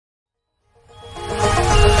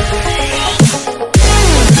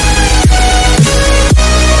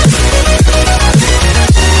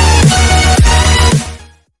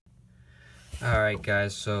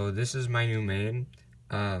guys, so this is my new main.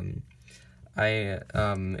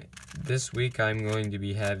 This week I'm going to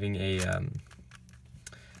be having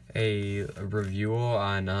a review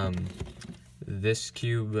on this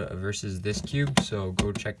cube versus this cube, so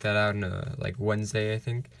go check that out on like Wednesday, I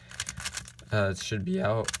think. It should be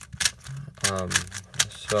out.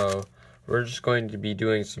 So we're just going to be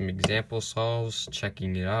doing some example solves,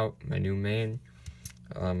 checking it out, my new main.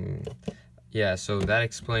 Yeah, so that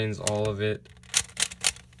explains all of it,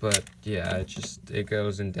 but yeah, it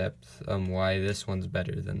goes in depth why this one's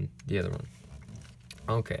better than the other one.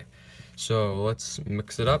 Okay, so let's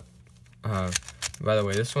mix it up. By the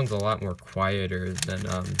way, this one's a lot more quieter than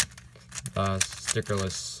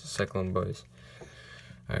stickerless Cyclone Boys.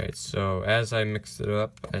 Alright, so as I mixed it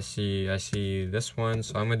up, I see this one,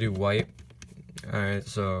 so I'm gonna do white. Alright,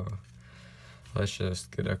 so let's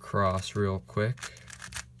just get across real quick.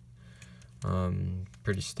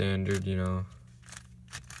 Pretty standard, you know.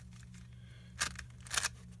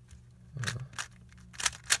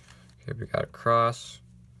 Okay, we got a cross.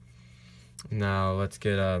 Now let's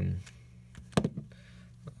get I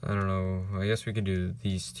don't know, I guess we could do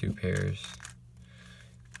these two pairs.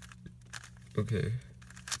 Okay,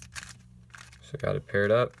 so got it paired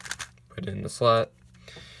up, put it in the slot.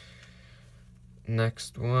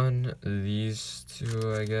 Next one, these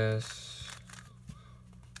two, I guess.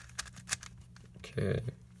 Okay,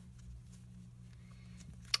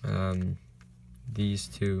 these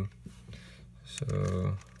two,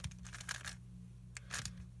 so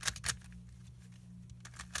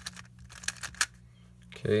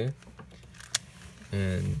okay,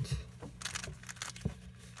 and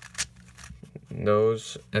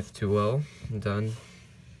those F2L, done.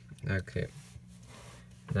 Okay,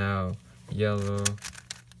 now yellow.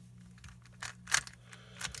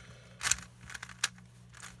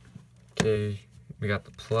 Okay, we got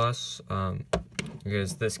the plus,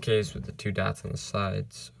 because this case with the two dots on the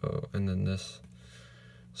sides, so, and then this,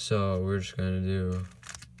 so we're just gonna do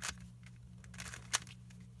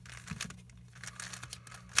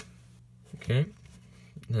okay,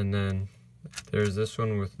 and then there's this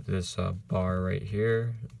one with this bar right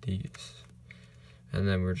here, these, and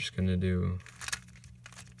then we're just gonna do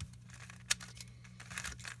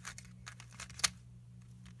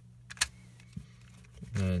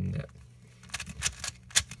and that.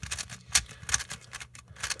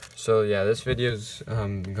 So yeah, this video's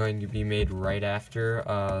going to be made right after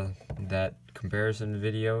that comparison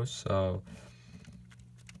video, so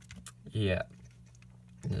yeah.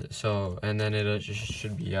 So, and then it just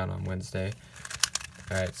should be out on Wednesday.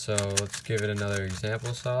 Alright, so let's give it another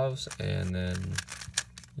example solves, and then,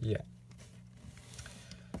 yeah.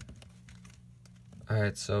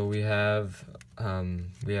 Alright, so we have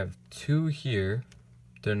two here.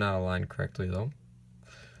 They're not aligned correctly though.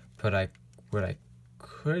 But what I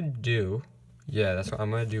could do, yeah, that's what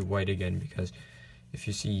I'm gonna do white again, because if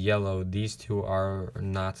you see yellow, these two are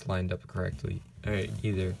not lined up correctly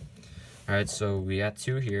either. Alright, so we got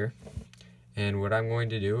two here, and what I'm going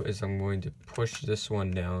to do is I'm going to push this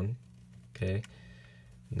one down. Okay,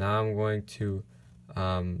 now I'm going to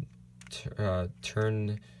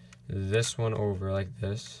turn this one over like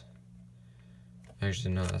this.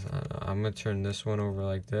 Actually, no, that's not. I'm gonna turn this one over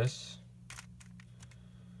like this.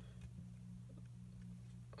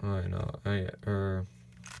 Oh no,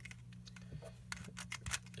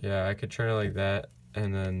 yeah, I could turn it like that,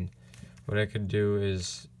 and then what I could do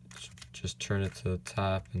is just turn it to the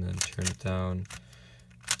top and then turn it down.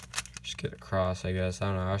 Just get across, I guess. I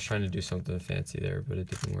don't know. I was trying to do something fancy there, but it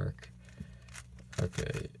didn't work.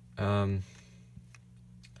 Okay.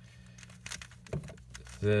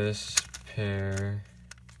 This pair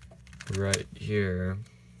right here.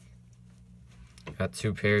 Got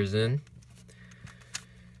two pairs in.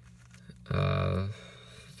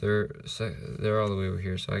 They're all the way over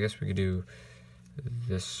here, so I guess we could do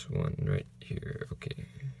this one right here. Okay.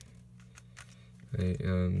 Wait,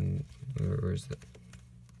 where's that?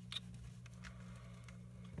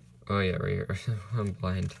 Oh yeah, right here. I'm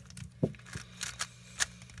blind.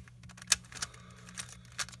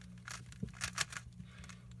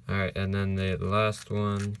 Alright, and then the last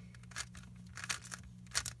one.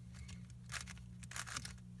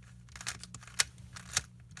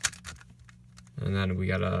 And then we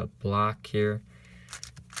got a block here.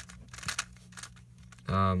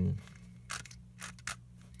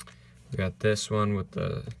 We got this one with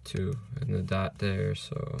the two and the dot there,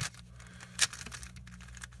 so.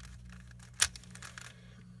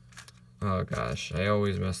 Oh gosh, I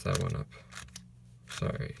always mess that one up.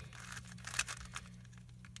 Sorry.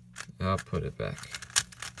 I'll put it back.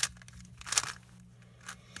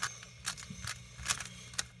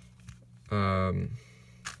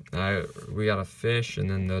 we got a fish, and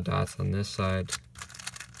then the dots on this side.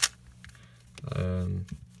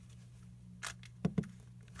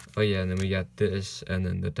 Oh yeah, and then we got this, and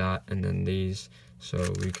then the dot, and then these.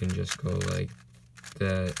 So we can just go like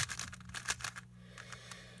that.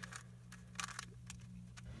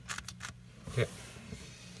 Okay.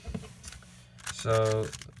 So,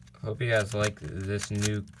 hope you guys like this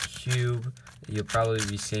new cube. You'll probably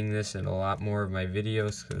be seeing this in a lot more of my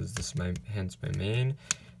videos because this is hence my main.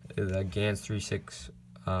 The GANS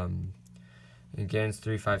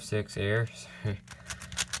 356 Air.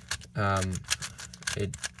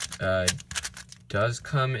 It does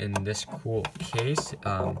come in this cool case.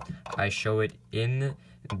 I show it in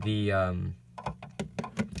the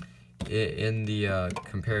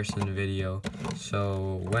comparison video.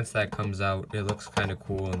 So once that comes out, it looks kind of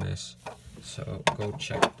cool in this. So go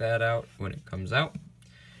check that out when it comes out,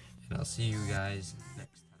 and I'll see you guys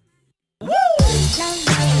next time.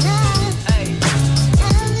 Woo!